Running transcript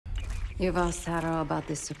You've asked Tara about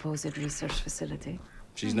this supposed research facility?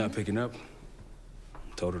 She's not picking up.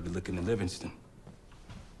 Told her to look into Livingston.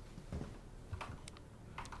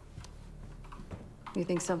 You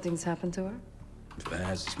think something's happened to her? If it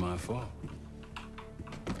has, it's my fault.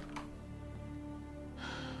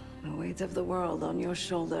 The weight of the world on your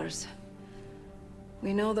shoulders.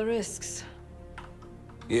 We know the risks.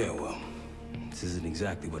 Yeah, well, this isn't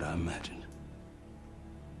exactly what I imagined.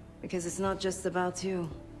 Because it's not just about you.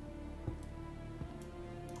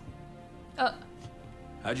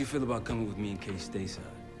 How'd you feel about coming with me in case stateside?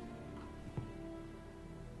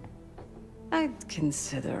 I'd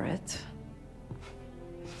consider it.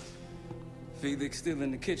 Felix still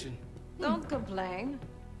in the kitchen. Don't complain.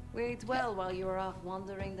 We ate well while you were off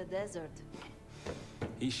wandering the desert.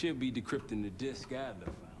 He should be decrypting the disk Adler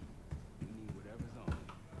found. We need whatever's on it.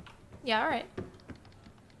 Yeah, alright.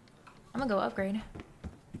 I'm gonna go upgrade.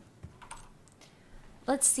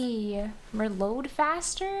 Let's see. Reload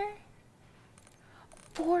faster?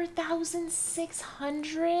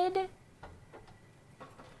 4,600?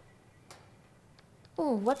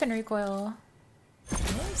 Ooh, weapon recoil.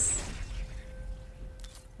 Nice.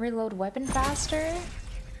 Reload weapon faster.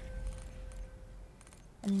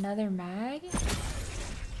 Another mag.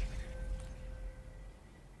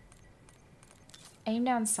 Aim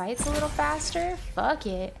down sights a little faster. Fuck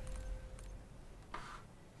it.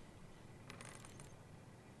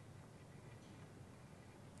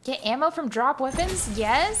 Get ammo from drop weapons?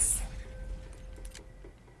 Yes.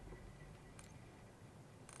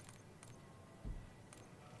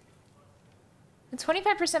 And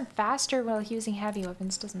 25% faster while using heavy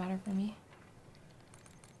weapons doesn't matter for me.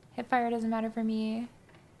 Hipfire doesn't matter for me.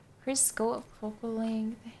 Increase scope, focal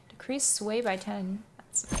length. Decrease sway by 10.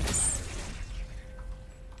 That's nice.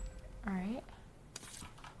 Alright.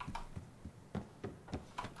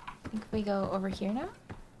 I think we go over here now.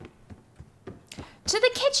 To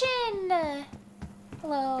the kitchen!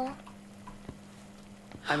 Hello.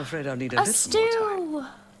 I'm afraid I'll need a A little stew! more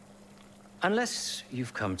time. Unless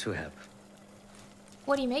you've come to help.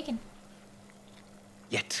 What are you making?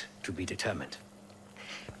 Yet to be determined.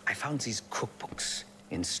 I found these cookbooks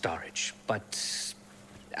in storage, but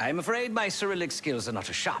I'm afraid my Cyrillic skills are not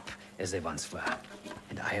as sharp as they once were.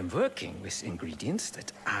 And I am working with ingredients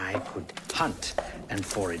that I could hunt and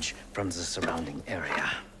forage from the surrounding area.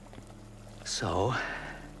 So,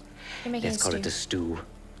 You're making let's call it a stew,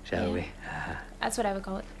 shall we? That's what I would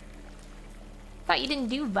call it. Thought you didn't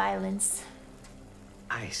do violence.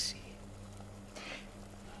 I see.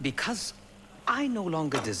 Because I no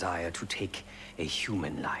longer desire to take a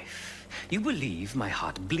human life, you believe my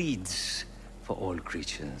heart bleeds for all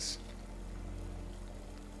creatures.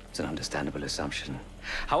 It's an understandable assumption.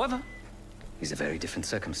 However, these are very different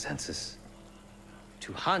circumstances.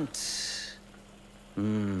 To hunt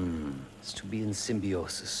is to be in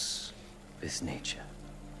symbiosis with nature.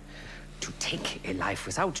 To take a life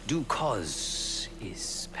without due cause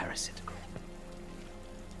is parasitical.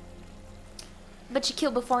 But you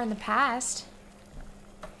killed before in the past.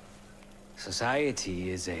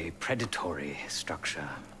 Society is a predatory structure.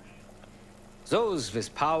 Those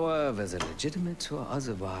with power, whether legitimate or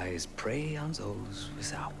otherwise, prey on those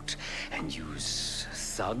without, and use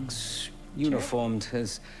thugs, uniformed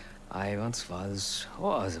as I once was,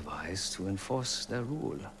 or otherwise, to enforce their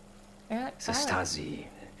rule. The Stasi,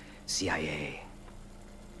 CIA,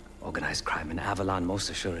 organized crime in Avalon, most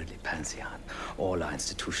assuredly Pantheon. All are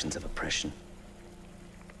institutions of oppression.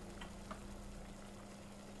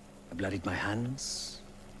 I bloodied my hands,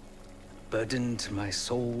 burdened my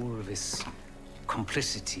soul with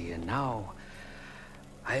complicity, and now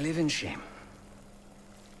I live in shame.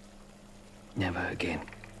 Never again.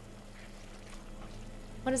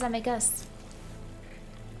 What does that make us?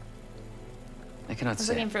 I I cannot was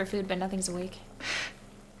say. looking for food, but nothing's awake.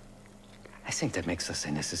 I think that makes us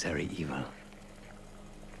a necessary evil.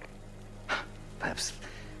 Perhaps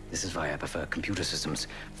this is why I prefer computer systems.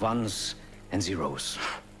 Ones and zeros.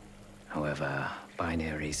 However,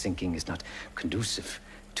 binary thinking is not conducive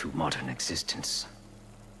to modern existence.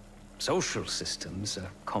 Social systems are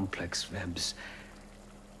complex webs.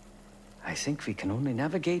 I think we can only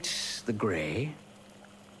navigate the gray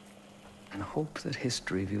and hope that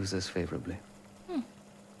history views us favorably.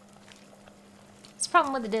 What's the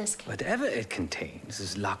problem with the disc? Whatever it contains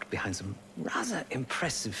is locked behind some rather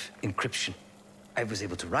impressive encryption. I was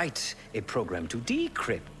able to write a program to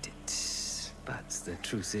decrypt it. But the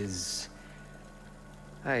truth is,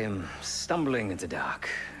 I am stumbling in the dark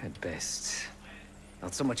at best.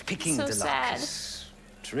 Not so much picking So the lock sad. as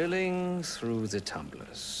drilling through the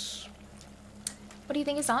tumblers. What do you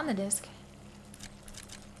think is on the disc?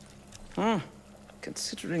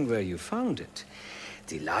 considering where you found it,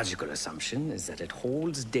 the logical assumption is that it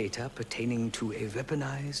holds data pertaining to a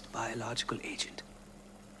weaponized biological agent.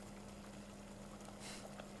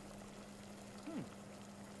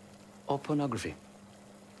 Or pornography.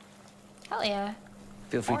 Hell yeah.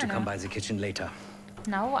 Feel free to Porno. come by the kitchen later.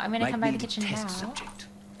 No, I'm gonna Might come by the need kitchen test now. subject.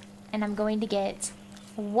 And I'm going to get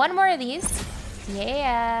one more of these.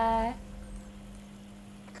 Yeah.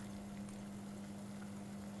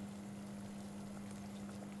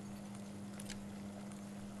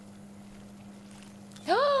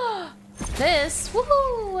 This,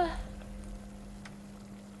 woohoo!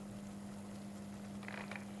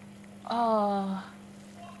 Oh.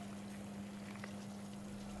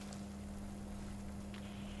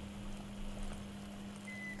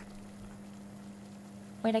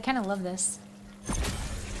 Wait, I kind of love this.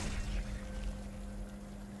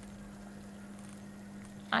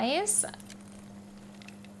 Ice?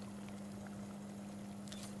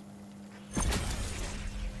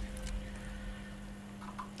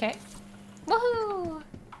 Okay. Woohoo!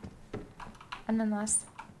 And then last.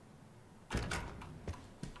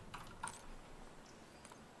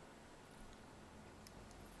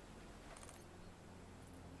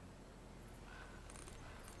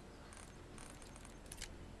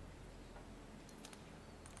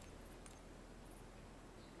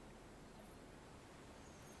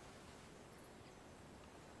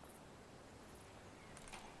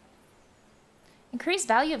 Increased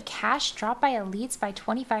value of cash dropped by elites by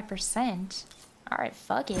 25%. Alright,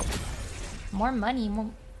 fuck it. More money,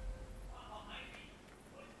 more...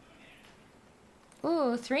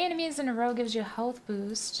 Ooh, 3 enemies in a row gives you a health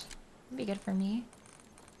boost. That'd be good for me.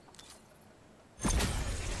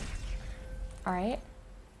 Alright.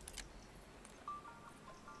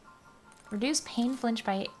 Reduce pain flinch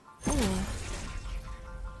by... Ooh.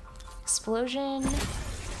 Explosion...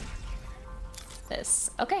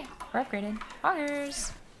 This. Okay, we're upgraded.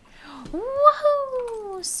 Hoggers.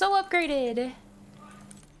 Woohoo! So upgraded.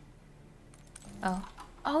 Oh.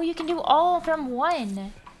 Oh, you can do all from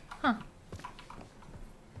one. Huh.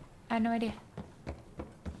 I had no idea.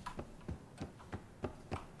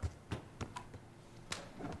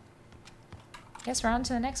 Guess we're on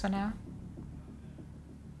to the next one now.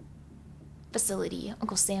 Facility.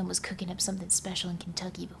 Uncle Sam was cooking up something special in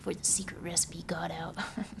Kentucky before the secret recipe got out.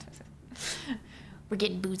 We're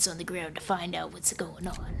getting boots on the ground to find out what's going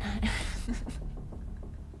on.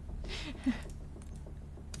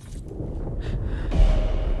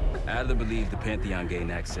 Adler believed the Pantheon gained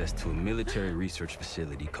access to a military research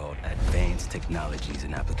facility called Advanced Technologies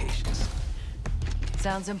and Applications.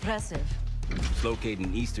 Sounds impressive. It's located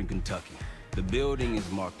in eastern Kentucky. The building is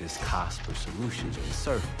marked as Cosper Solutions on the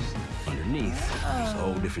surface. Underneath, it's a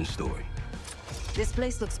whole different story. This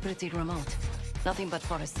place looks pretty remote. Nothing but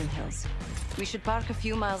forests and hills. We should park a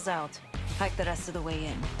few miles out, hike the rest of the way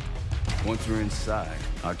in. Once we're inside,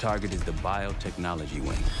 our target is the biotechnology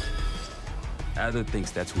wing. Adler thinks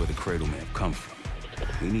that's where the cradle may have come from.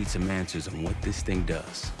 We need some answers on what this thing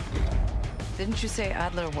does. Didn't you say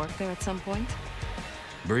Adler worked there at some point?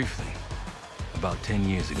 Briefly, about 10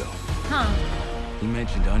 years ago. Huh. He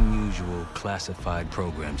mentioned unusual classified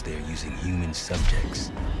programs there using human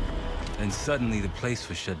subjects. And suddenly the place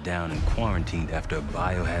was shut down and quarantined after a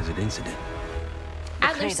biohazard incident.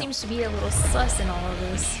 Adler seems to be a little sus in all of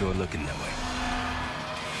It's this. sure looking that way.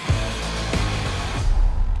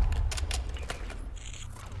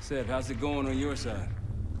 Seb, how's it going on your side?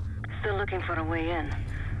 Still looking for a way in.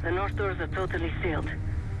 The north doors are totally sealed.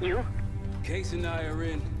 You? Case and I are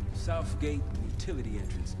in Southgate utility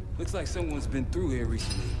entrance. Looks like someone's been through here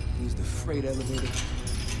recently. Used the freight elevator.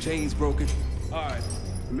 Chains broken. All right,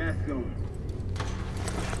 mask on.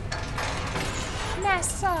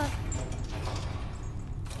 Nessa.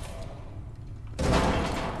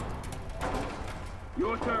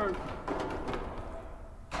 Your turn.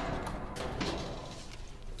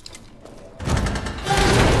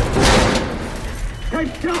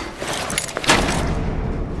 Take shot!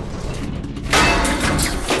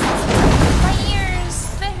 My ears.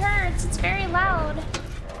 It hurts. It's very loud.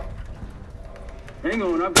 Hang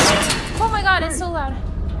on, I'm... Oh my god, it's so loud.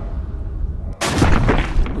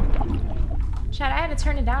 Chad, I had to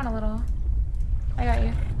turn it down a little. I got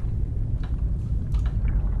you.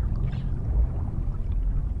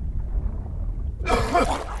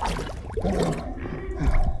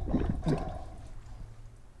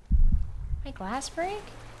 My glass break?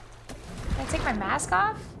 Can I take my mask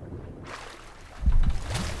off?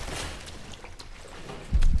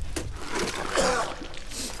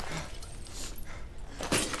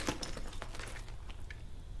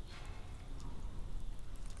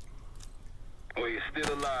 Well, you're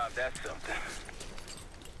still alive, that's something.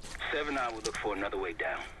 7-9 will look for another way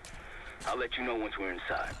down. I'll let you know once we're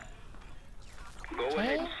inside. Go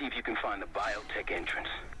ahead and see if you can find the biotech entrance.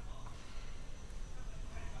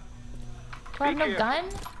 Do I have no gun?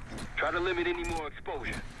 Try to limit any more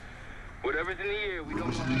exposure. Whatever's in the air, we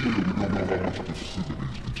don't know.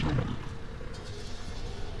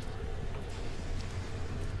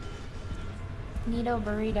 Neato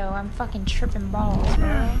burrito. I'm fucking tripping balls,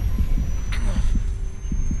 bro.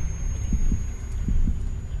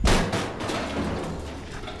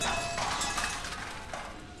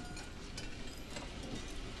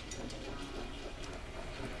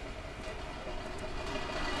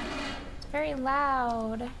 Very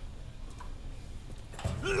loud.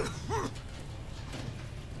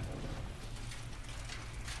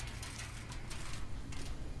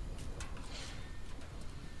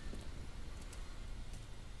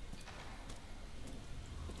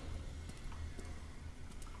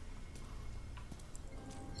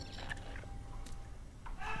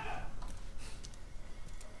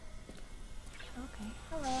 Okay,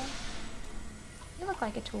 hello. You look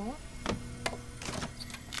like a tool.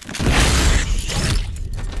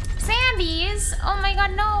 Zombies! Oh my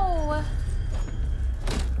god, no!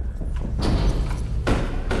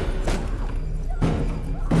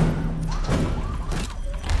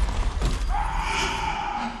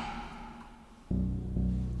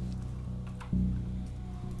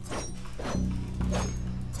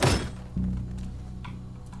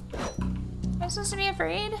 Am I supposed to be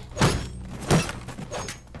afraid?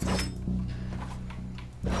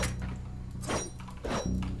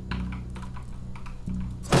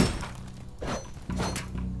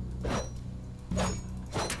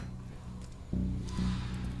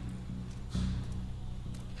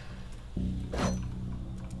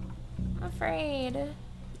 Afraid.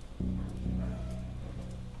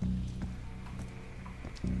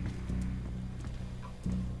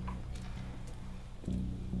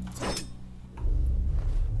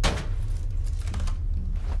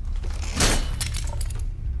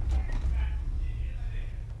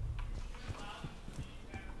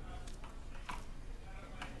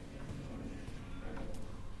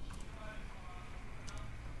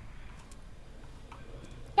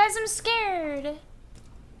 Guys, I'm scared.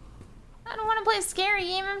 I don't want to play a scary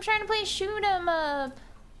game. I'm trying to play shoot 'em up.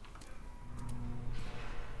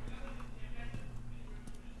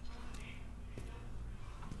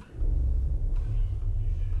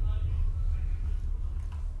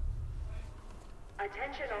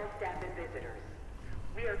 Attention all staff and visitors.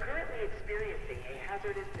 We are currently experiencing a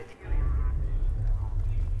hazardous material.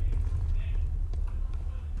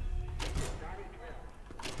 Body drill.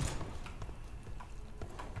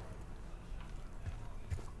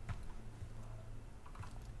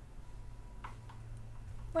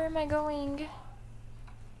 Where am I going?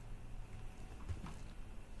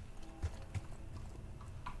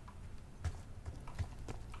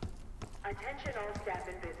 Attention all staff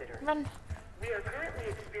and visitors. Run. We are currently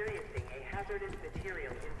experiencing a hazardous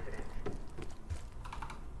material incident.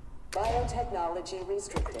 Biotechnology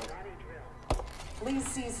restricted. Body drill. Please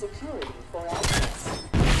see security for access.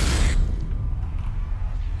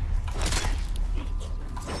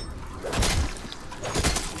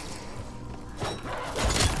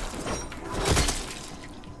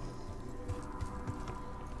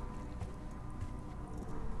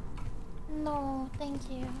 No, thank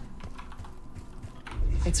you.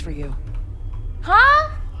 It's for you. Huh?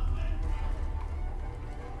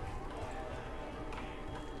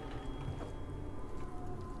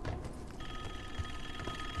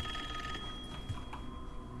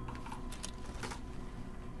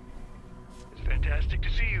 It's fantastic to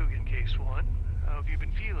see you again, Case 1. How have you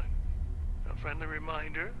been feeling? A friendly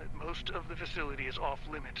reminder that most of the facility is off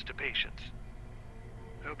limits to patients.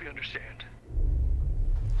 I hope you understand.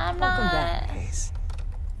 I'm Welcome not. back, Case.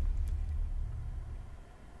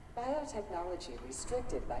 Biotechnology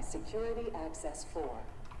restricted by Security Access 4.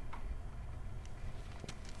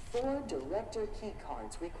 4 director key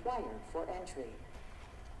cards required for entry.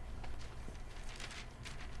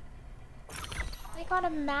 I got a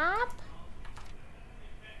map?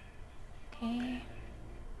 Okay.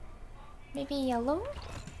 Maybe yellow?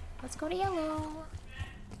 Let's go to yellow.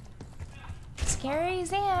 Scary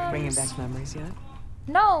Zams. Bringing back memories yet?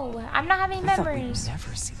 No, I'm not having I thought we'd memories.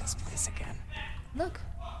 never see this place again. Look.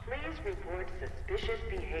 Please report suspicious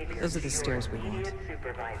behavior Those are the to stairs your we want. immediate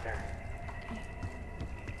supervisor.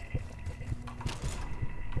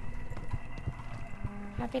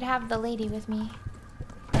 Happy to have the lady with me.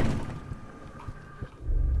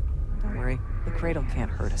 Don't worry, the cradle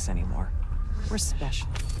can't hurt us anymore. We're special.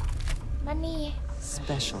 Money.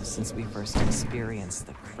 Special since we first experienced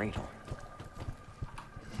the cradle.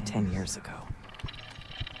 10 years ago.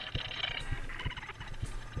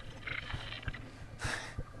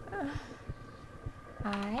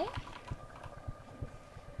 I?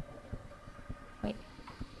 Wait.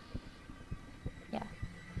 Yeah.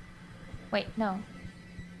 Wait, no.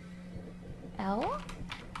 L?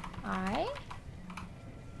 I?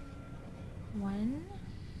 1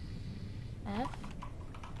 F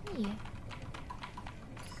E.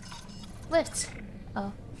 Lift.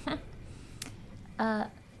 Oh.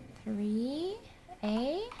 3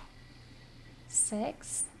 A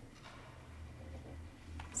 6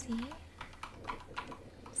 C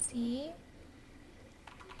C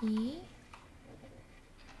E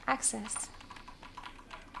access.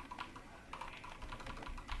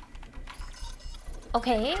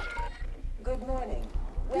 Okay. Good morning.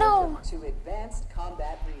 No. Welcome to Advanced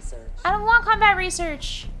Combat Research. I don't want combat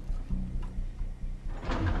research.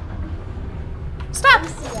 Stop!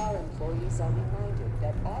 PCR employees are reminded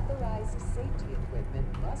that authorized safety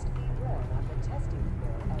equipment must be worn on the testing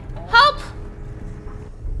floor at all. Help!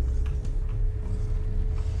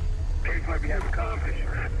 Case might be having comm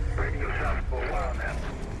issues. Radio silent for a while now.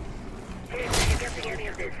 Hey, are you getting any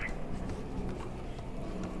of this?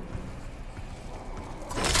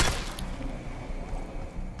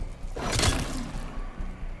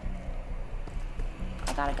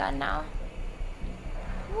 I got a gun now.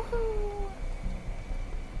 Woohoo!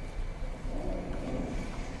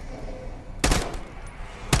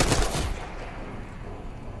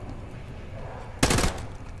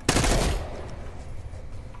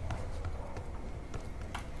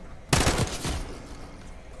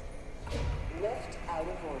 Left out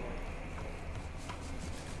of order.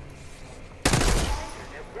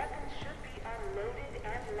 The weapons should be unloaded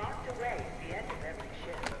and locked away at the end of every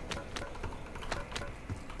shift.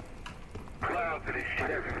 Clouds of this shit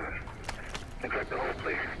everywhere. Looks like the whole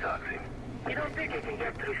place is toxic. You don't think it can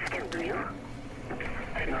get through skin, do you?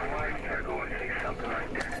 Ain't no why you gotta go and say something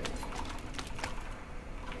like that.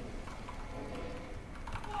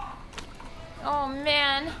 Oh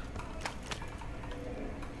man.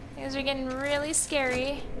 Things are getting really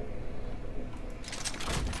scary.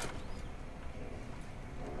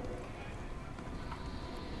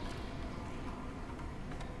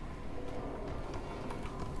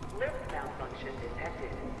 Lift malfunction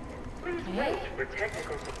detected. Please wait for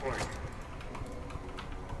technical support.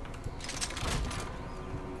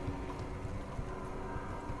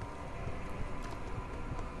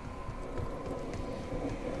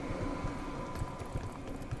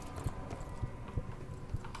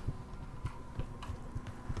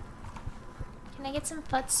 Can I get some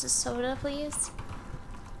Futz soda, please?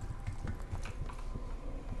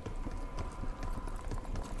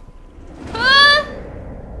 Ah!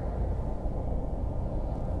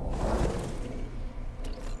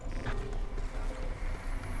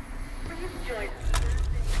 Please join us.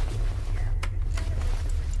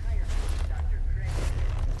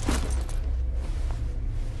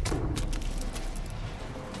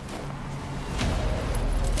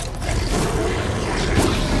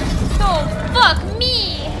 Oh, fuck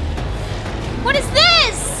me! What is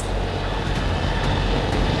this?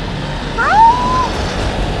 Ah!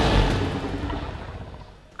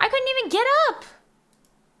 I couldn't even get up!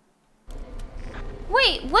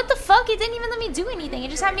 Wait, what the fuck? It didn't even let me do anything. It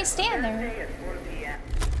just had me stand there. Thursday at 4 p.m.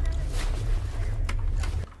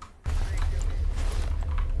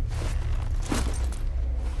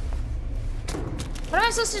 What am I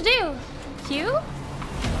supposed to do? Q?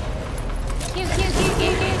 Q, Q, Q,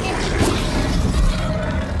 Q, Q, Q.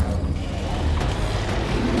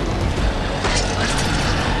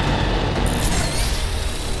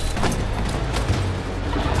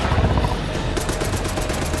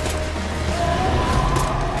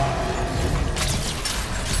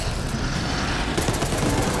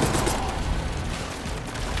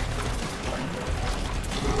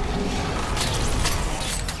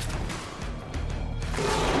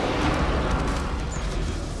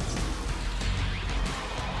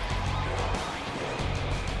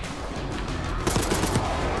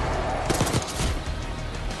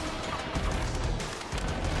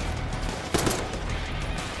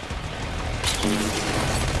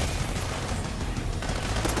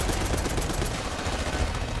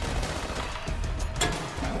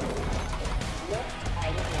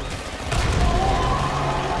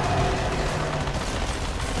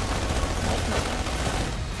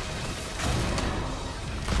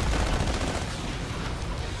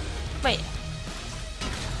 Wait.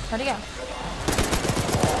 Where'd he go?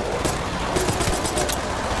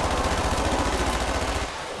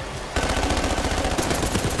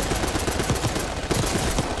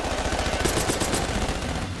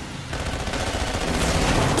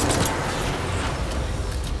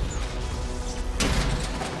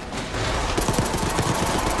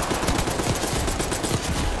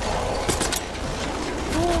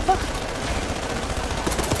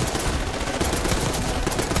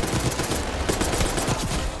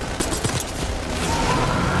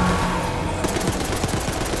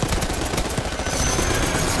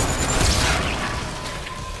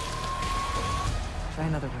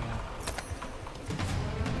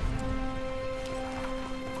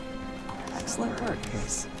 Excellent work,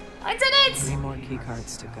 Case. I did it! 3 more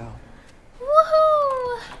keycards to go.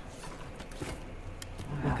 Woohoo!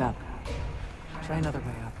 Look up. Try another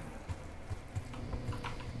way up.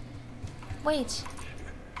 Wait.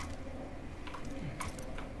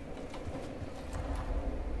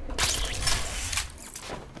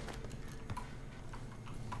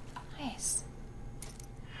 Nice.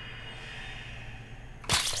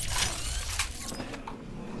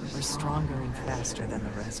 We're stronger and faster than the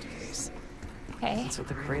rest, Case. Okay. That's what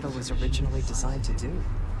the cradle was originally designed to do.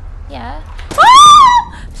 Yeah.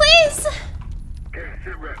 Ah! Please! Okay,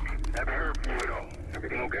 sit rep. Haven't heard from you at all.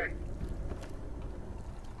 Everything okay?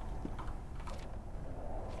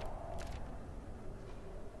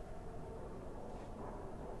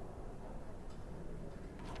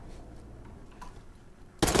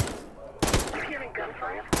 You hearing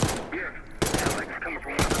gunfire? Yeah. Sounds like it's coming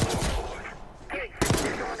from one of the lower floors. Hey,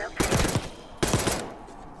 they're going up there.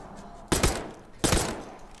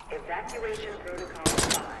 Evacuation protocol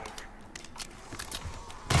 5.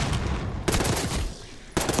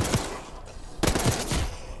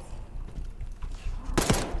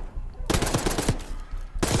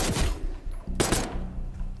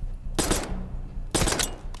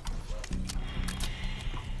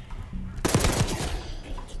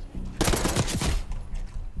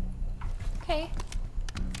 Okay.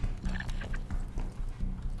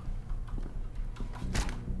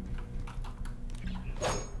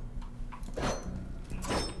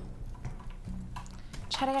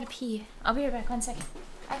 Chad, I gotta pee. I'll be right back. 1 second.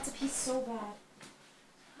 I have to pee so bad.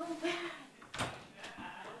 So bad.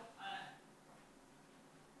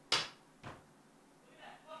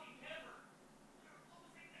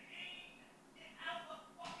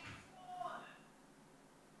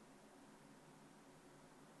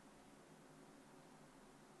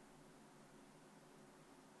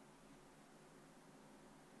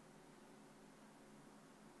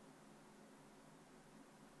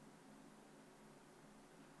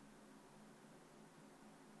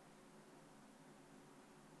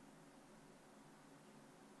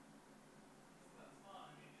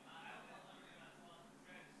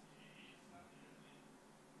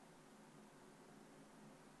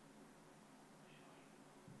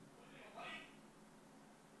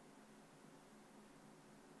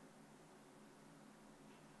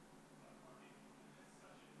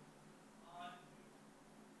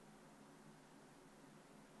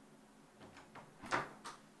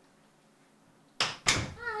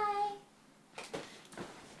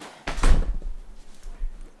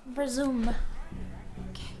 Resume.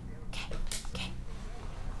 Okay, okay, okay.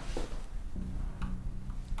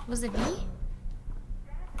 Was it me?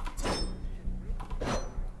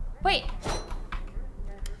 Wait.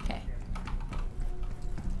 Okay.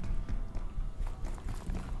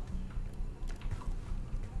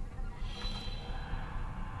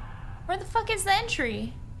 Where the fuck is the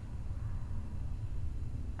entry?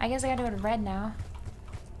 I guess I gotta go to red now.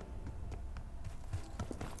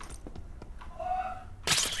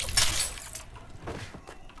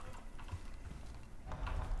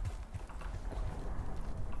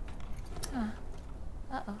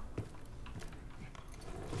 Uh-oh.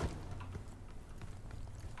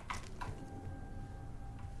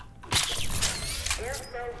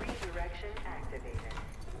 Airflow redirection activated.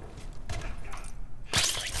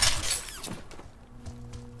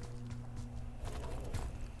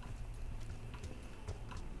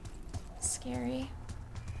 Scary.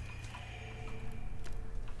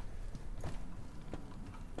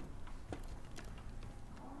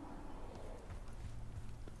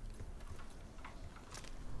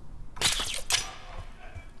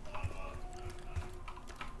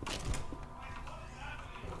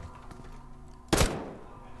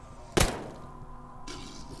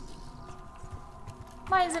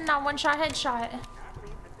 Why is it not one-shot headshot?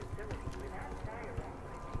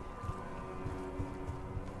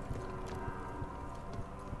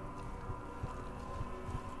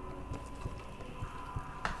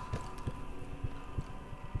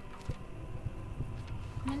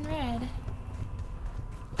 I'm in red.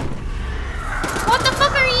 What the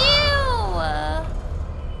fuck are you?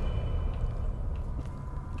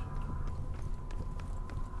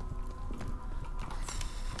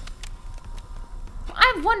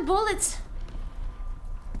 I have 1 bullet.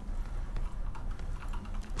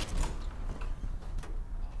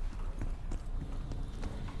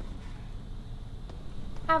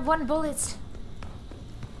 I have 1 bullet.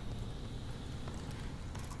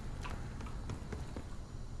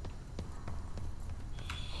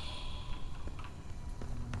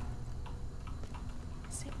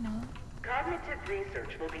 Signal. Cognitive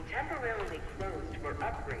research will be temporarily closed for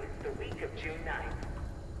upgrades the week of June 9th.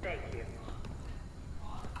 Thank you.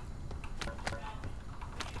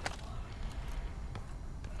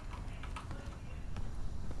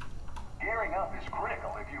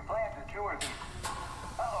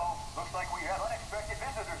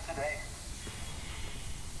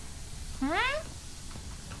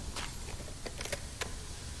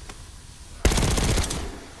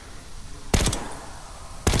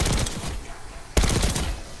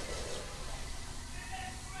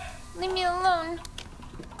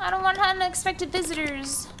 I don't want unexpected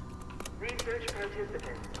visitors. Research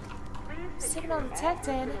participants, please Signal secure all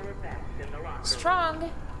detected. personal effects in the locker room.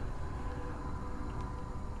 Strong.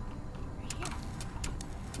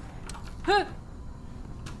 Huh.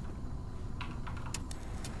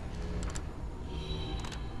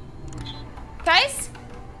 Guys?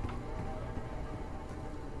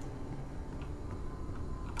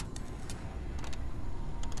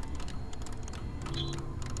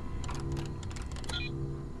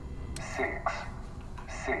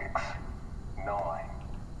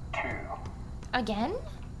 Again?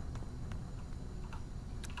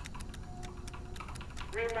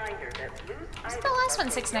 Reminder that loose What's the last one?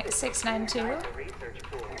 692. research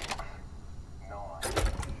pool.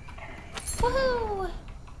 Woohoo!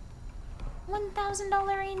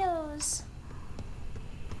 $1,000 Enos.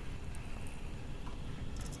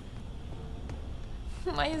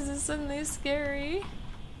 Why is this suddenly scary?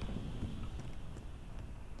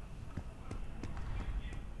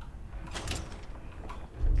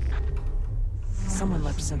 Someone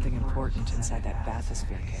left something important inside that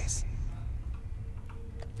bathysphere case.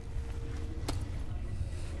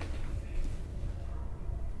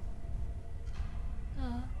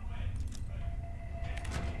 Oh.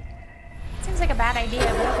 Seems like a bad idea,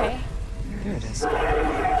 but okay. Here it is.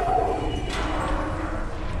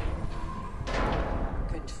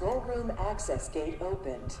 Control room access gate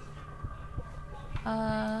opened.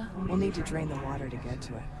 We'll need to drain the water to get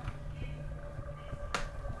to it.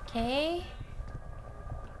 Okay.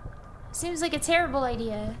 Seems like a terrible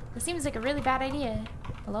idea. This seems like a really bad idea.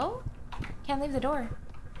 Hello? Can't leave the door.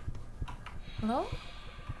 Hello?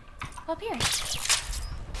 Up here.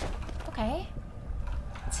 Okay.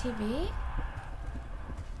 TV.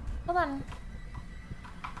 Hold on.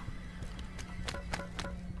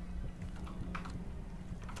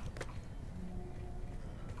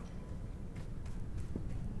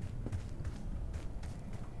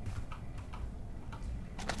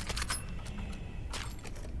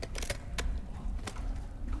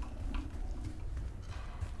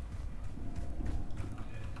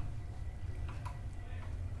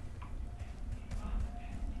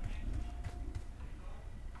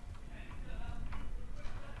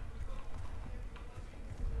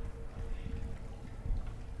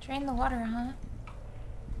 Drain the water, huh?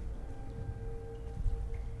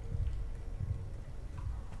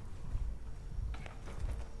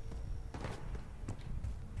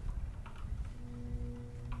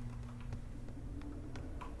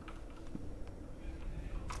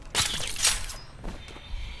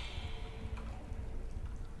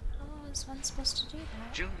 How is one supposed to do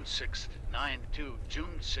that? June 6th, 9-2,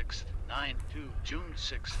 June 6th, 9-2, June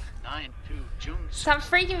 6th, 9-2, June 6th. Stop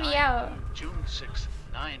freaking me out. June 6th,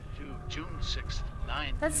 9-2, June 6th,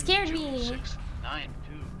 9. That scared June me. 6th, 9-2,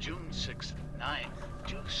 June 6th, 9,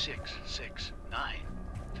 2, 6, 6, 9,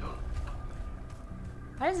 2.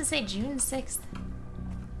 Why does it say June 6th?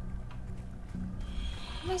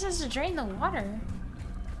 How am I supposed to drain the water?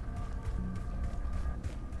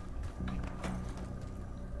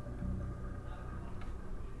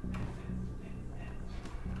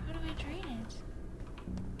 How do I drain it?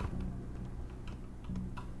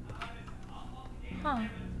 Huh.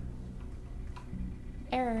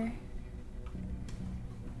 Error.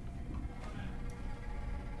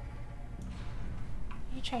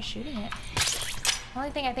 Let me try shooting it. The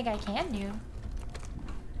only thing I think I can do.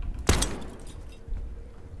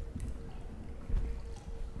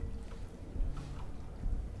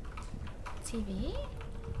 TV?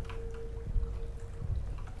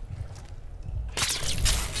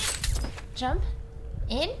 Jump?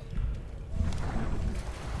 In?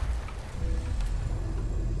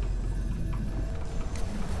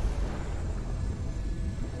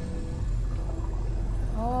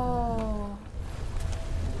 Oh.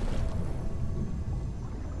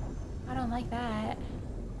 I don't like that.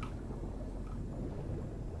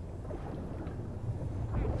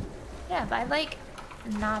 Yeah, but I like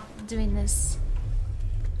not doing this.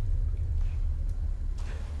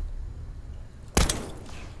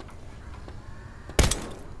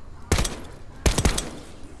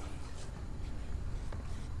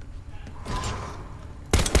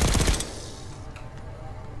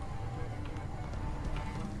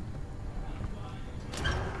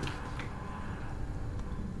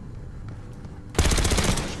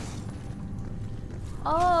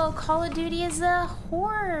 Oh, Call of Duty is a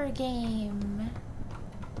horror game.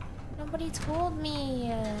 Nobody told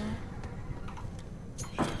me.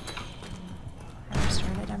 I'm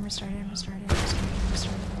restarted, I'm restarted, I'm restarted, I'm restarted, I'm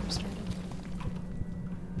restarted, I'm restarted.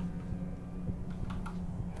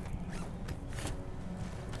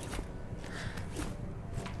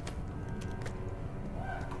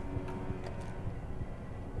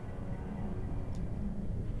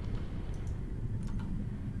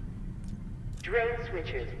 Drone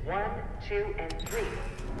switches 1, 2, and 3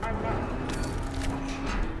 unlocked.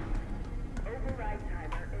 Override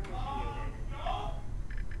timer initiated.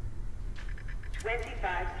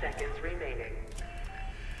 25 seconds remaining.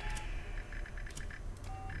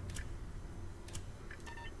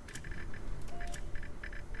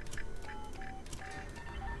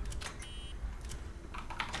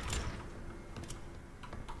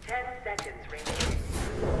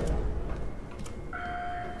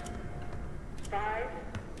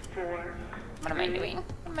 What am I doing?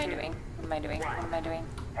 What am I doing? What am I doing? What am I doing?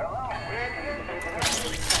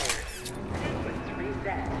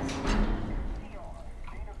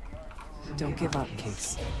 Don't give up,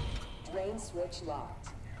 Case. Drain switch locked.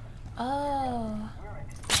 Oh.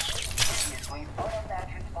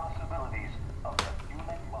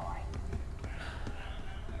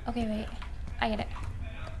 Okay, wait. I get it.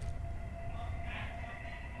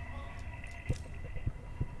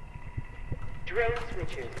 Drone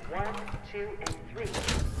switches 1, 2, and 3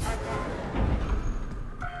 unlocked.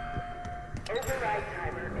 Override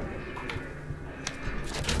timer initiated.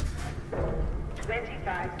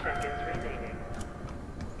 25 seconds remaining.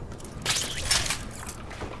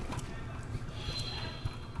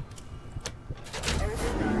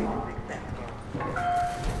 Override successful.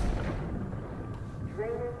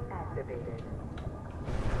 Draining activated.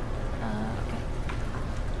 Okay.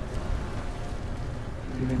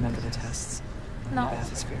 You remember the tests? No. The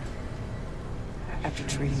bathysphere. After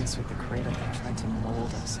treating us with the cradle, they tried to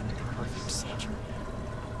mold us into the perfect soldier.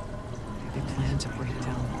 They planned to break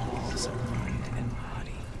down the walls of mind and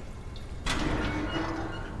body.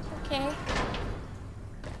 Okay.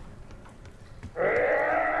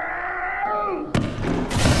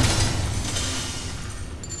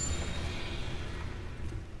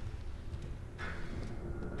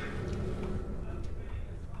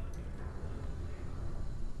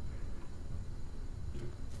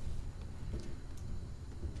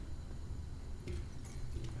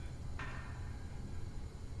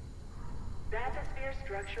 Bathysphere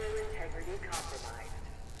structural integrity compromised.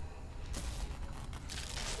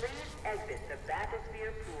 Please exit the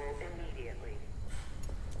bathysphere pool immediately.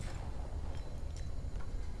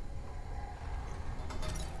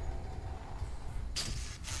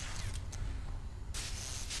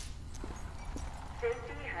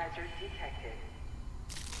 Safety hazard detected.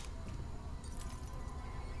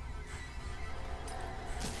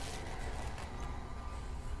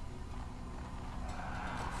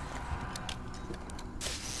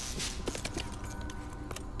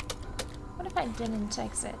 What if I didn't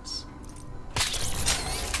exit?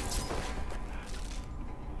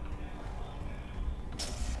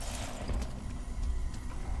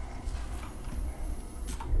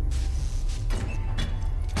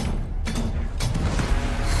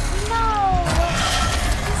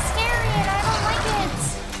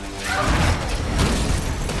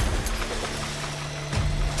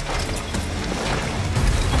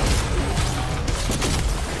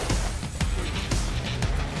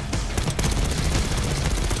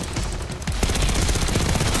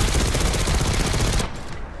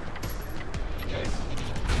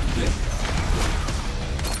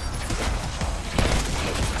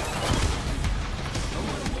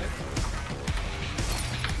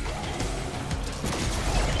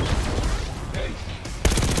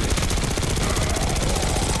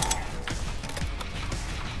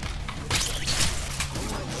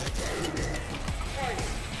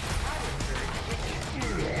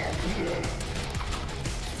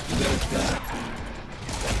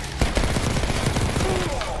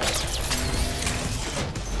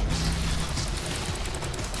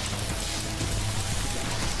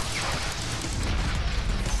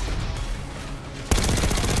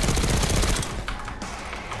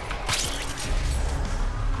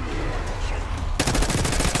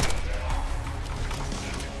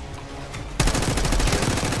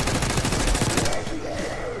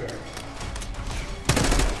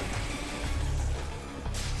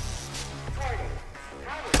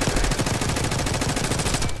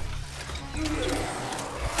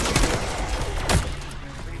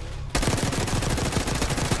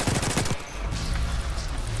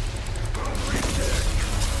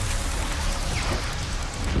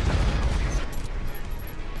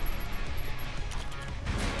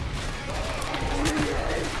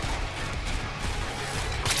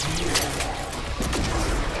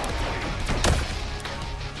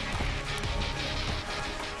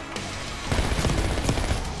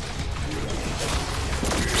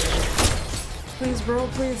 Please, bro,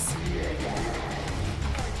 please.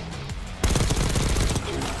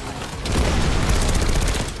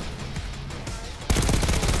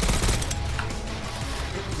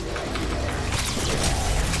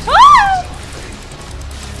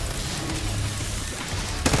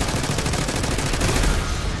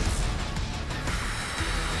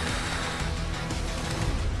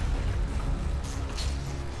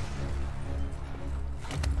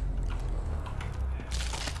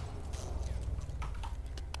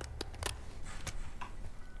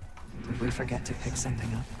 we forget to pick something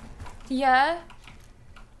up? Yeah.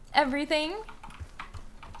 Everything.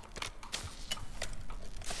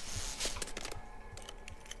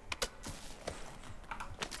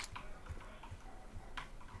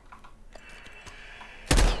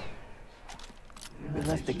 We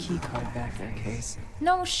left the key card back there, Case.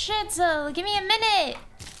 No shit, give me a minute.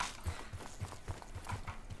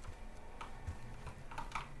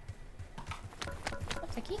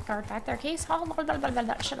 What's the key card back there, Case?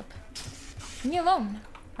 Shut up. Leave me alone.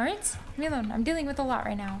 Alright? Leave me alone. I'm dealing with a lot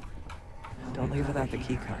right now. Don't leave without the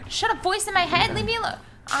key card. Shut up, voice in my head. Leave me alone.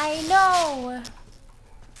 I know.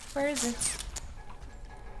 Where is it?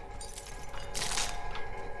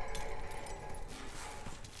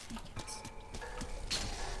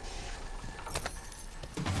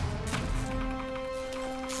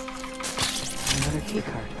 Another key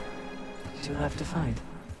card. 2 left to find.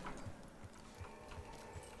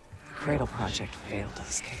 The Cradle Project failed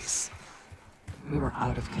us, Case. We were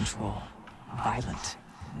out of control, violent,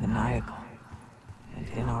 maniacal. And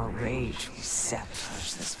in our rage, we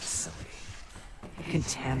sabotaged this facility.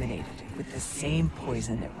 Contaminated it with the same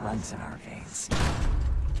poison that runs in our veins.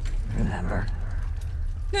 Remember?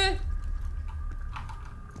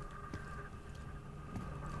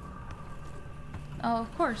 Oh,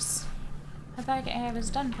 of course. I thought I was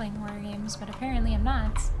done playing horror games, but apparently I'm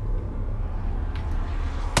not.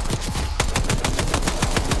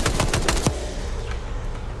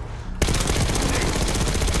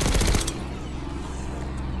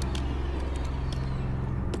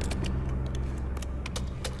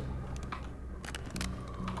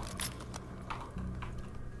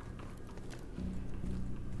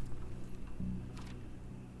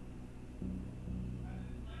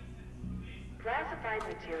 Classified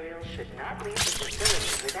materials should not leave the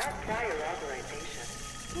facility without prior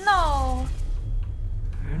authorization. No.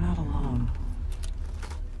 We're not alone.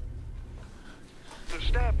 The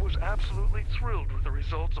staff was absolutely thrilled with the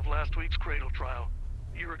results of last week's Cradle trial.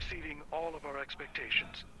 You're exceeding all of our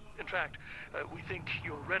expectations. In fact, we think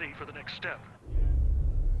you're ready for the next step.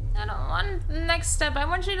 I don't want the next step. I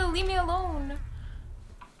want you to leave me alone.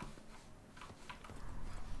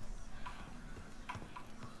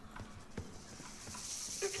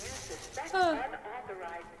 If you suspect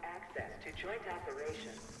unauthorized access to joint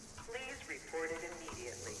operations, please report it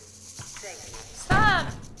immediately. Thank you.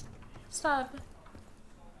 Stop. Stop.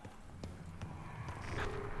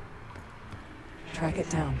 Track it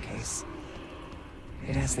down, Case.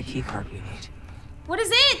 It has the key card we need. What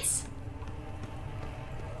is it?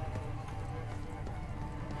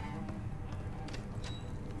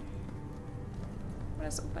 What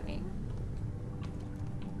is opening?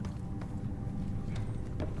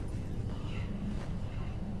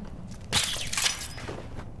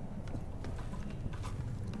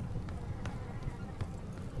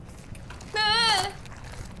 Ah!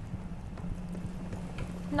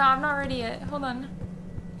 No, I'm not ready yet. Hold on.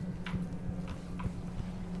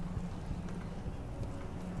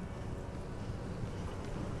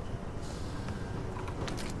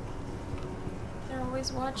 They're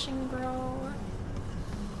always watching, bro.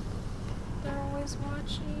 They're always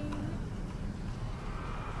watching.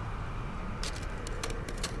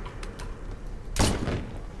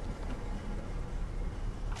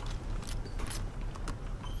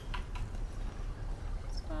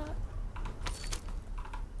 Stop.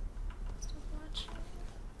 Stop watching.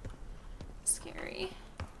 Scary.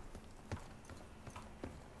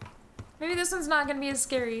 Maybe this one's not gonna be as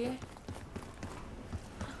scary.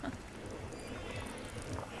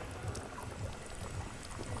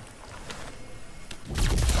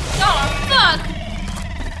 Oh, fuck!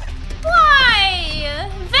 Why?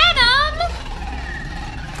 Venom?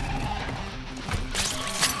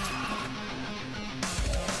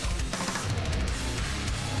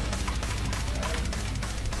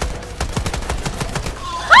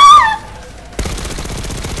 Ah!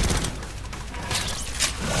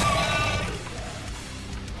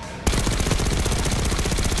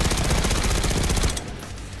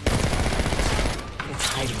 It's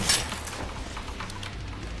hiding again.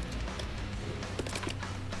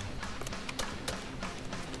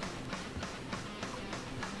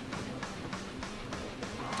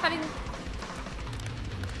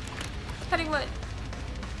 Cutting what?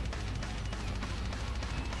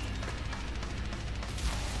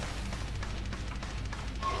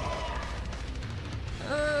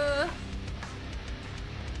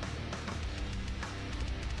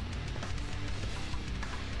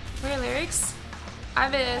 Wait, lyrics? I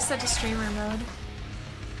have it set to streamer mode.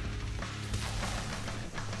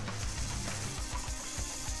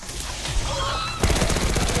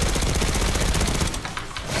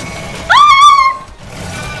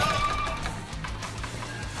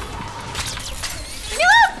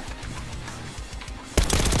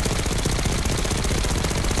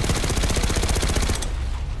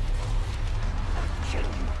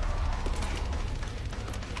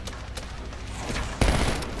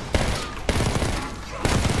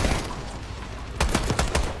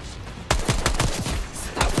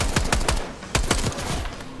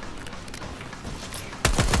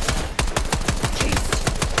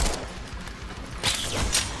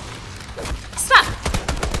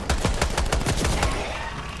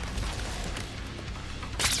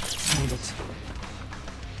 it.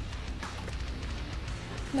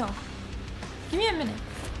 No. Give me a minute.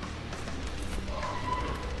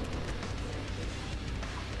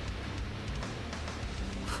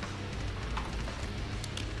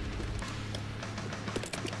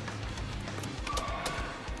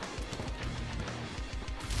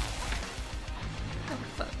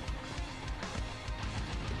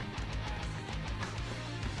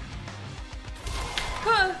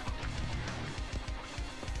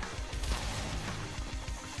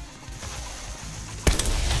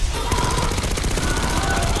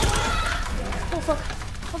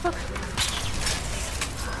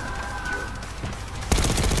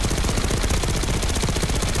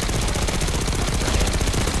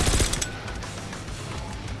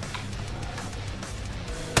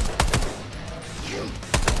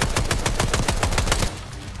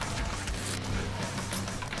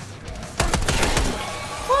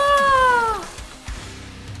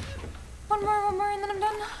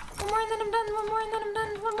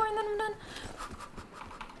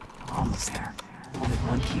 Almost there. Only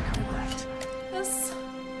one keycard left. Yes.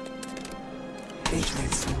 They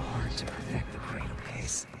tried so hard to perfect the cradle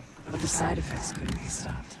case, but the side effects couldn't be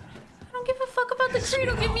stopped. I don't give a fuck about the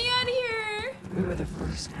cradle. Get me out of here. We were the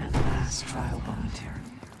first and last trial volunteer.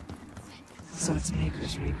 So its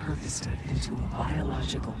makers repurposed it into a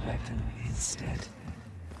biological weapon instead.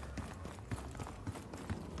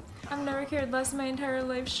 I've never cared less in my entire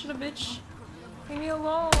life. Shut up, bitch. Leave me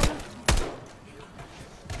alone.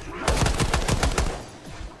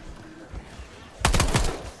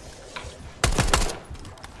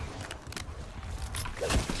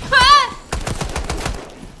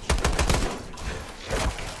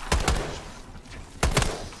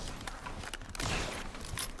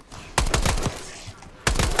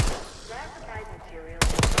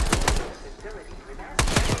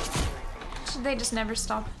 They just never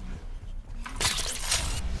stop.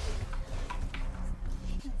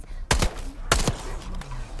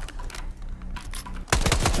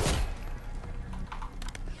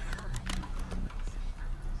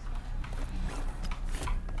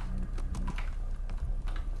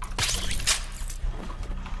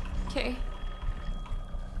 Okay.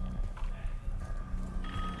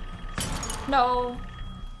 No.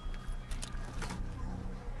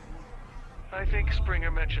 I think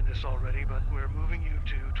Springer mentioned this already, but we're moving you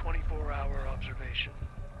to 24-hour observation.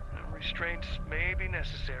 Restraints may be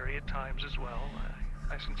necessary at times as well.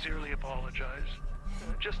 I sincerely apologize.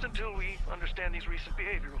 Just until we understand these recent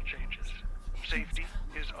behavioral changes. Safety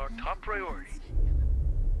is our top priority.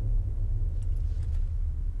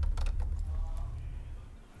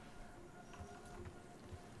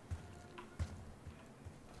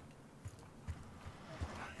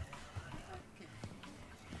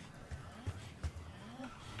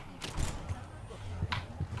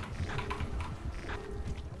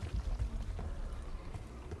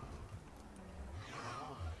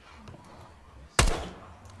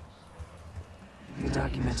 We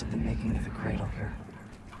documented the making of the cradle here.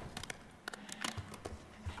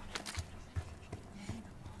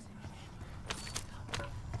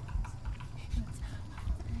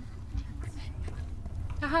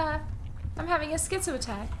 Haha. I'm having a schizo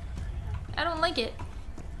attack. I don't like it.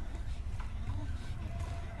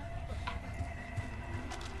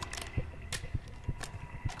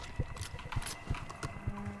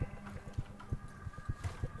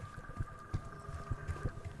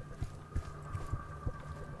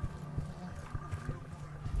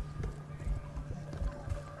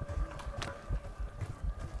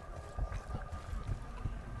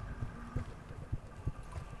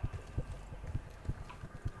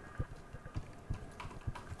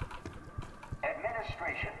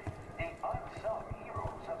 Administration, the unsung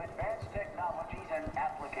heroes of advanced technologies and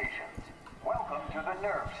applications. Welcome to the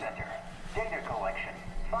Nerve Center. Data collection,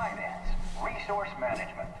 finance, resource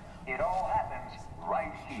management. It all happens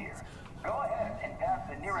right here. Go ahead and tap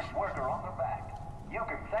the nearest worker on the back. You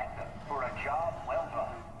can thank them for a job well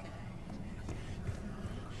done.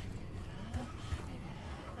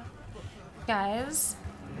 Guys.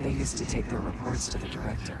 They used to take their reports to the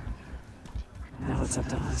director. Now it's up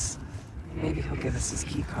to us. Maybe he'll give us his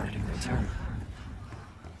keycard in return.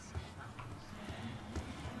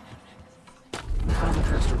 We found the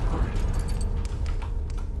first report.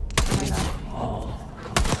 All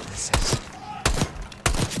accomplices.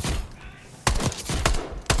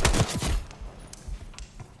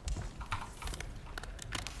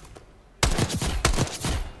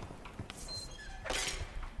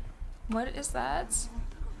 What is that?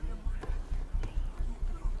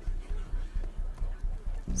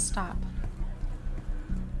 Stop.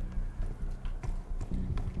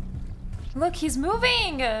 Look, he's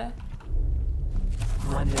moving!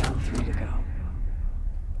 One down, 3 to go.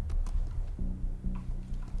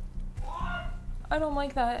 I don't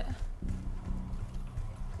like that.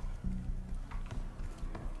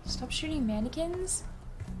 Stop shooting mannequins?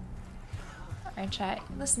 Alright, chat.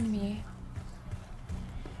 Listen to me.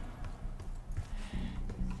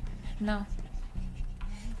 No.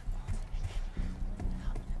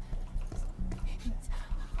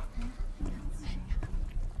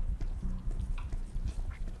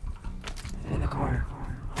 In the corner.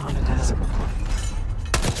 On a desk.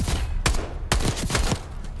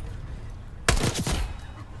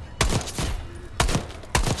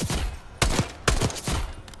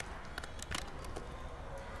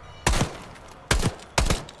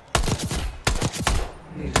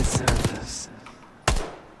 You deserve this.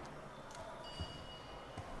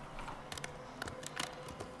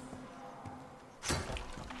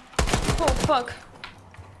 Oh, fuck.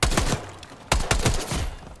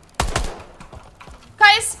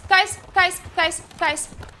 Guys.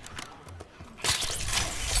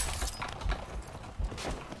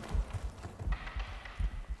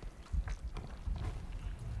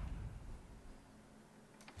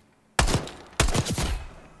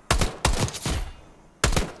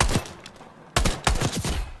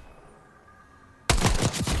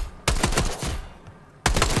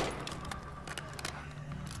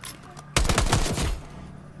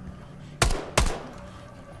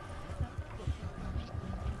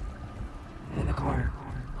 In the corner.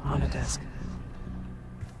 On a desk.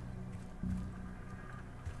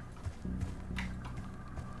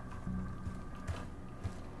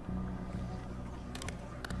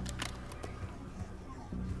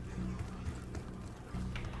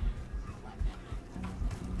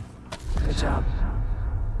 Good job.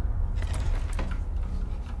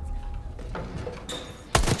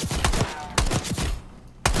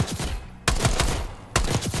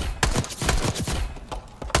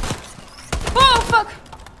 Oh, fuck!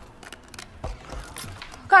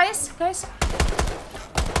 Guys.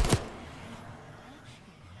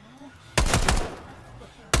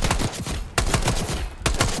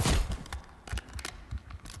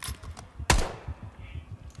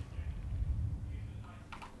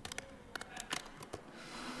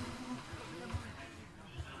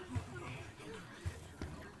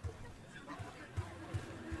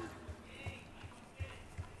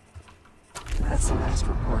 That's the last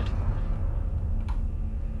report.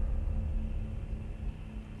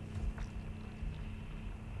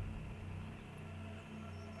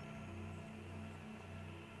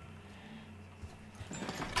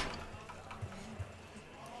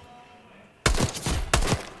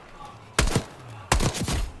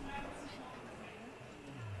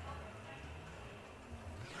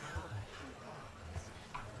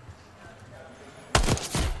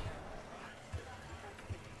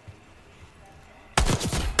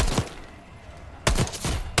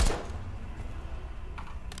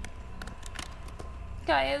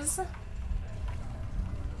 Guys.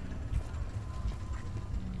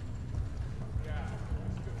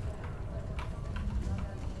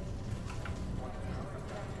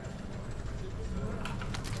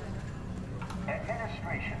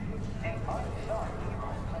 Administration, the unsung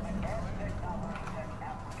heroes of advanced technologies and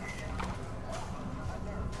applications.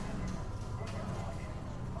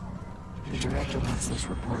 The director wants those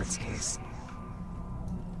reports, Case.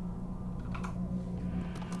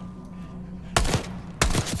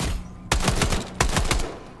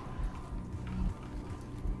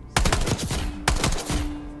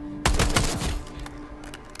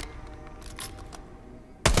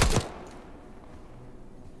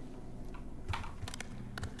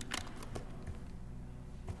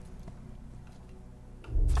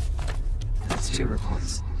 That's 2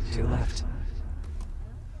 reports. 2 left.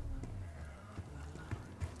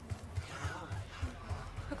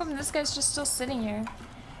 How come this guy's just still sitting here?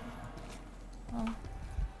 Oh.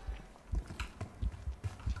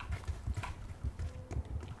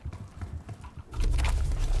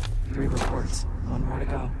 3 reports. 1 more to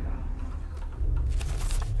go.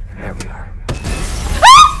 There we are.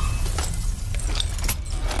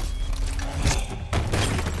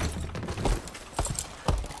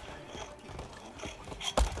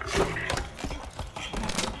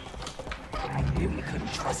 I knew we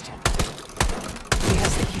couldn't trust him. He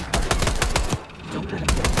has the key card. Don't let him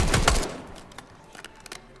go.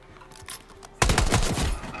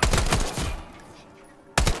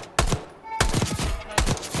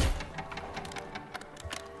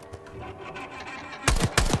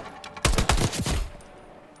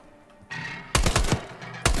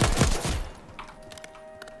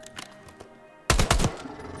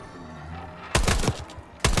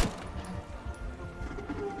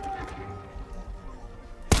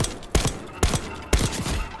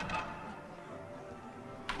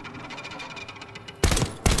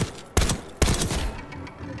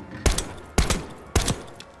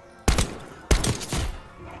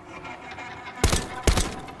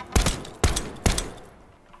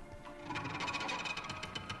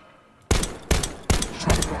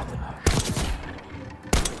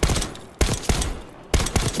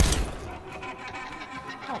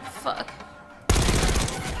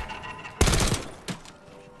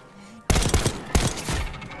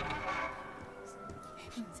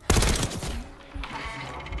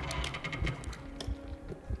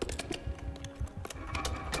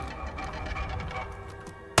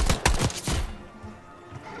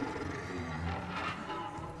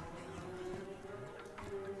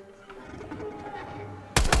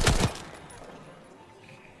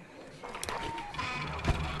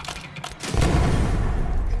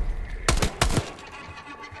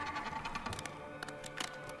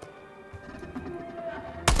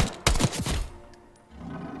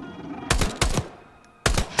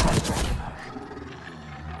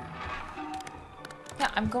 Yeah,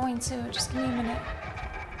 I'm going to. Just give me a minute.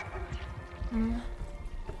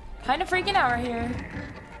 Kind of freaking out right here.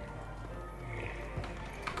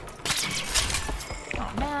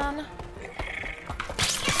 Oh man.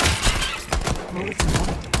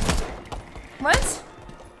 What?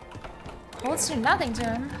 Bullets do nothing to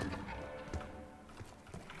him.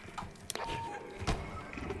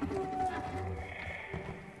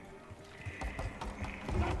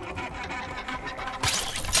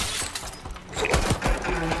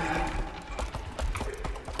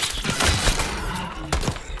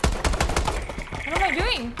 What am I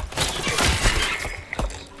doing?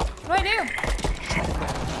 What do I do?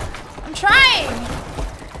 I'm trying!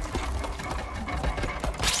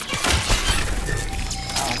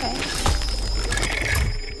 Oh, okay.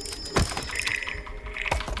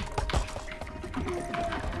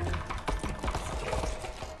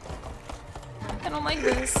 I don't like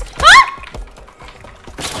this. Ah!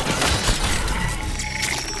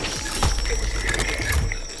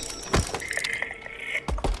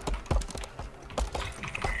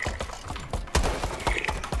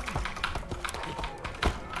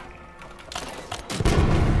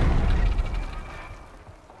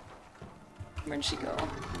 Where'd she go?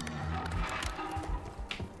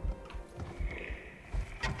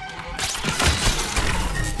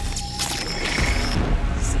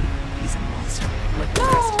 He's a monster.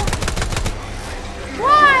 No!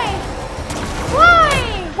 Why? Why?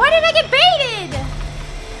 Why did I get baited?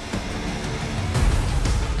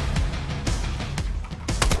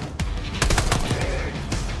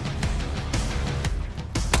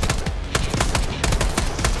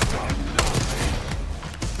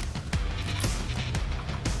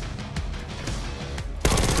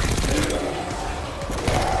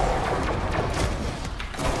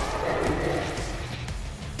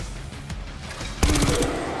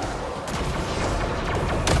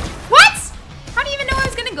 What? How do you even know I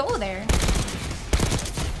was gonna go there?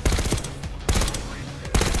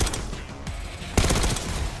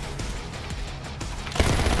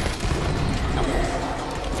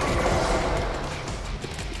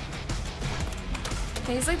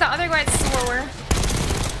 Okay, he's like the other guy, it's slower.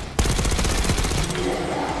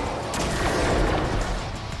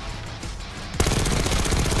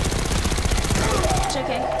 It's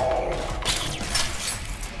okay.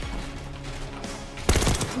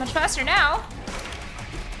 Much faster now.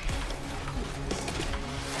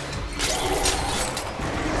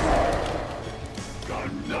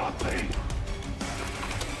 Got nothing.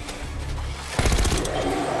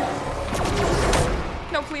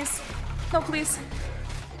 No, please. No, please.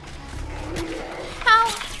 Ow!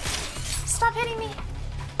 Stop hitting me.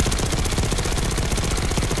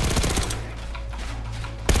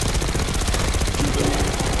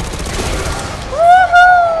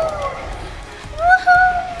 Woohoo!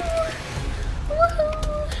 Woohoo! Woohoo!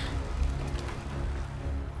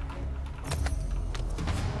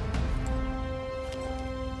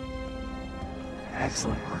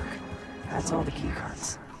 Excellent work. That's all the key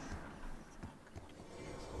cards.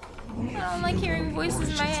 I don't like hearing voices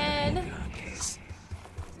in my head.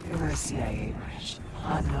 They were a CIA branch,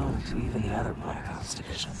 unknown to even the other Black Ops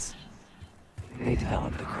divisions. They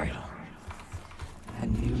developed the Cradle. A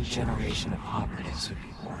new generation of operatives would be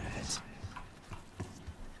born of it.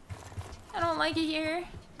 I don't like it here.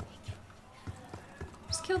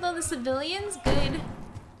 Just killed all the civilians? Good.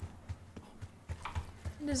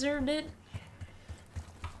 Deserved it.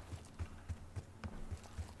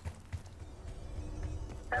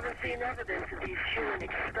 Haven't seen evidence of these human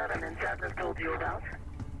experiments Adler told you about.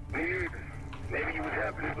 Me either. Maybe he was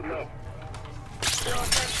happening below. No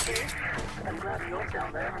offense, Case. I'm glad you're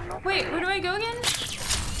down there. I'm not. Wait, where do I go again?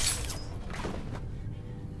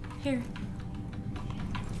 Here.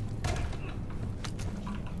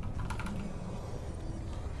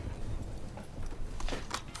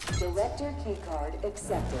 Director keycard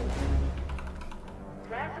accepted.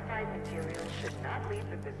 Classified materials should not leave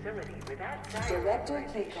the facility without prior Director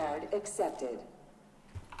authorization. keycard accepted.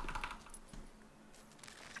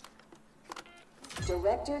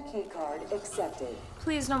 Director keycard accepted.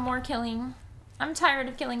 Please, no more killing. I'm tired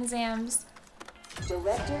of killing Zams.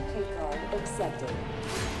 Director keycard accepted.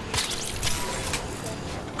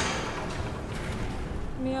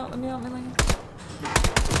 Let me out, my lane.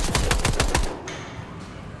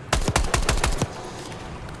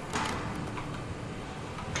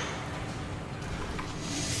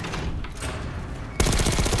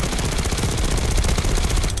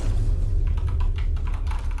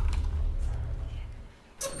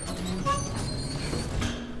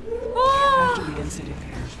 After the incident,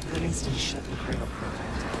 Livingston shut the Cradle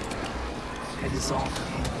program down. It dissolved the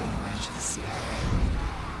main branch of the CIA.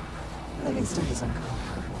 Remaining stuff is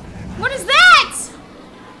uncovered. What is that?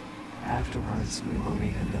 Afterwards, we were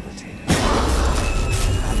rehabilitated.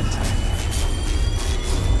 Not entirely.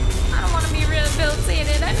 I don't want to be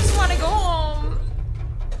rehabilitated. I just want to go home.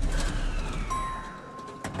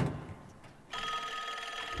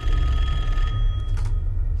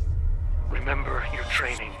 Remember your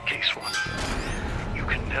training, Case 1. You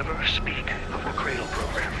can never speak of the Cradle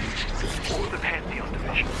Program or the Pantheon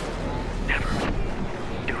Division. Never.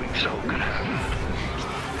 Doing so could have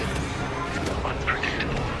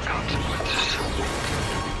unpredictable consequences.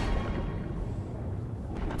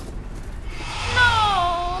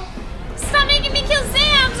 No! Stop making me kill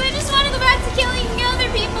Zams! I just want to go back to killing other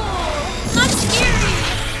people! Not scary!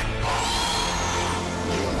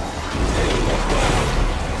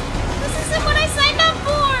 This isn't what I signed up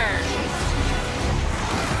for!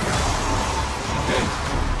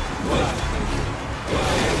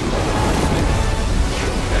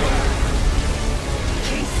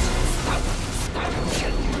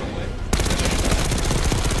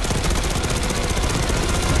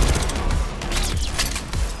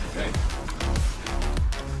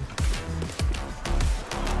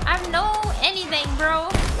 I have no anything, bro.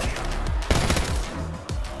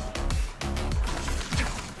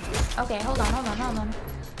 Okay, hold on.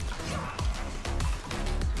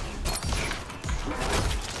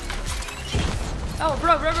 Oh,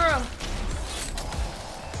 bro.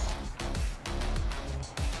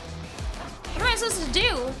 What am I supposed to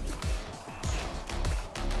do?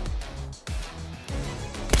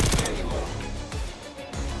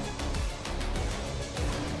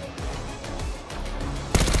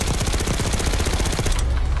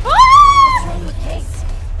 What's wrong with Case?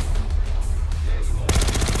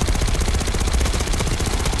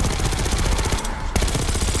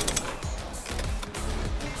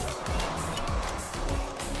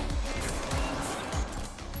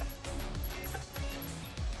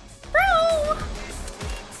 Bro!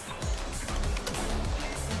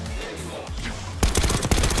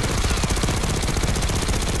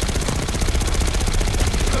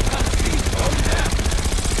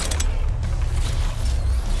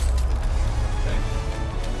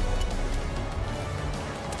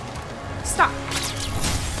 Stop.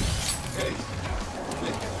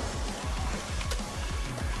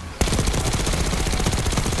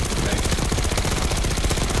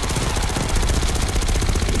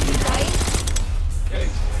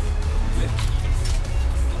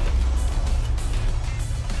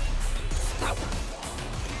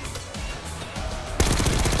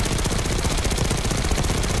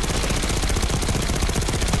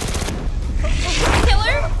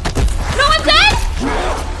 Killer? No, I'm dead?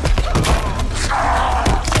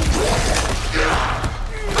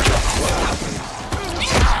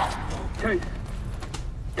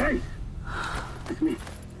 Case! It's me.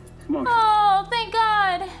 It's Mark. Oh, thank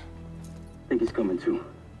God. I think he's coming too.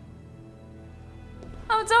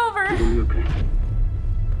 Oh, it's over. You'll be okay.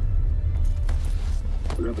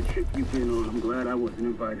 Whatever trip you've been on, I'm glad I wasn't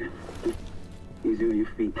invited. Easy on your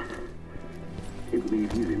feet. Can't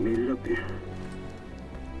believe you even made it up here.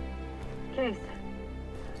 Case,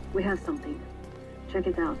 we have something. Check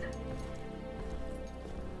it out.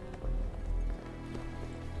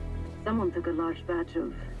 Someone took a large batch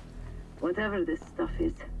of whatever this stuff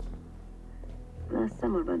is. Last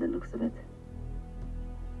summer, by the looks of it.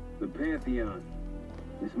 The Pantheon.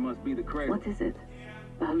 This must be the Cradle. What is it?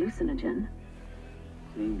 A hallucinogen?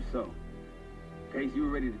 Seems so. Case, you were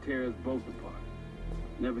ready to tear us both apart.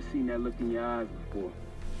 Never seen that look in your eyes before.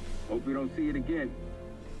 Hope we don't see it again.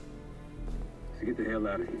 So get the hell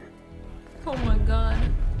out of here. Oh my God.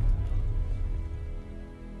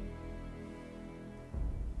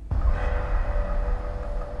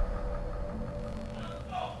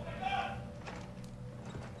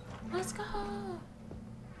 Let's go.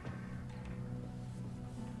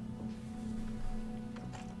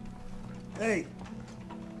 Hey,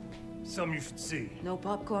 something you should see. No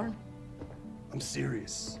popcorn? I'm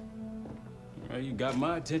serious. Well, you got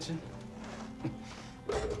my attention.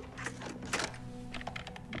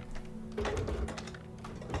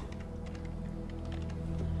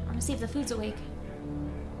 I'm gonna see if the food's awake.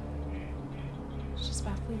 It's just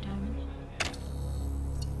about food time.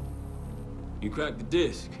 You cracked the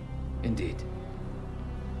disc. Indeed.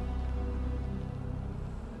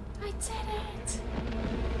 I did it.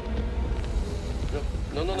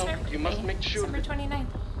 No. You must make sure. December 29th.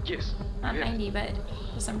 Yes. Not 90, but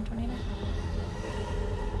December 29th.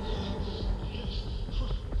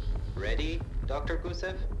 Ready, Dr.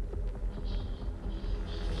 Gusev?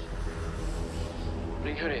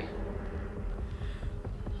 Bring her in.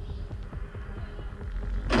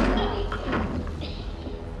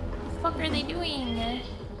 Fuck What are they doing?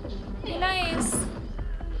 Be nice.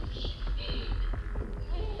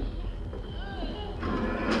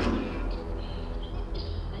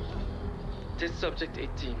 Test subject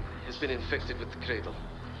 18 has been infected with the cradle.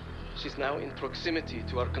 She's now in proximity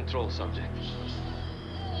to our control subject.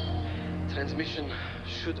 Transmission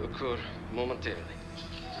should occur momentarily.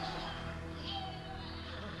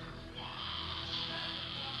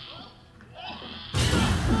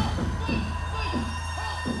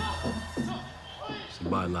 It's a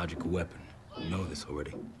biological weapon. You know this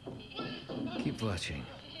already. Keep watching.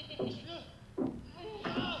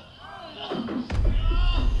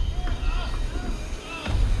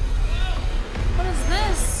 What is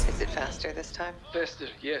this? Is it faster this time? Faster,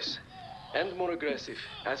 yes. And more aggressive,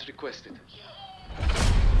 as requested.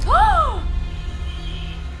 Oh!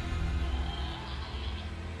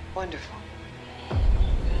 Wonderful.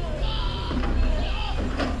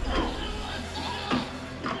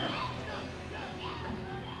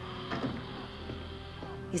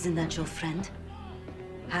 Isn't that your friend?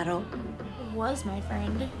 Harrow? It was my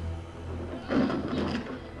friend.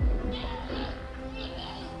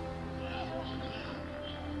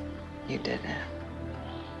 You did it.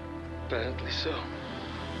 Apparently so.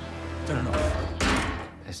 Turn it off.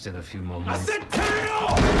 There's still a few more moments. I said turn it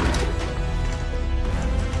off!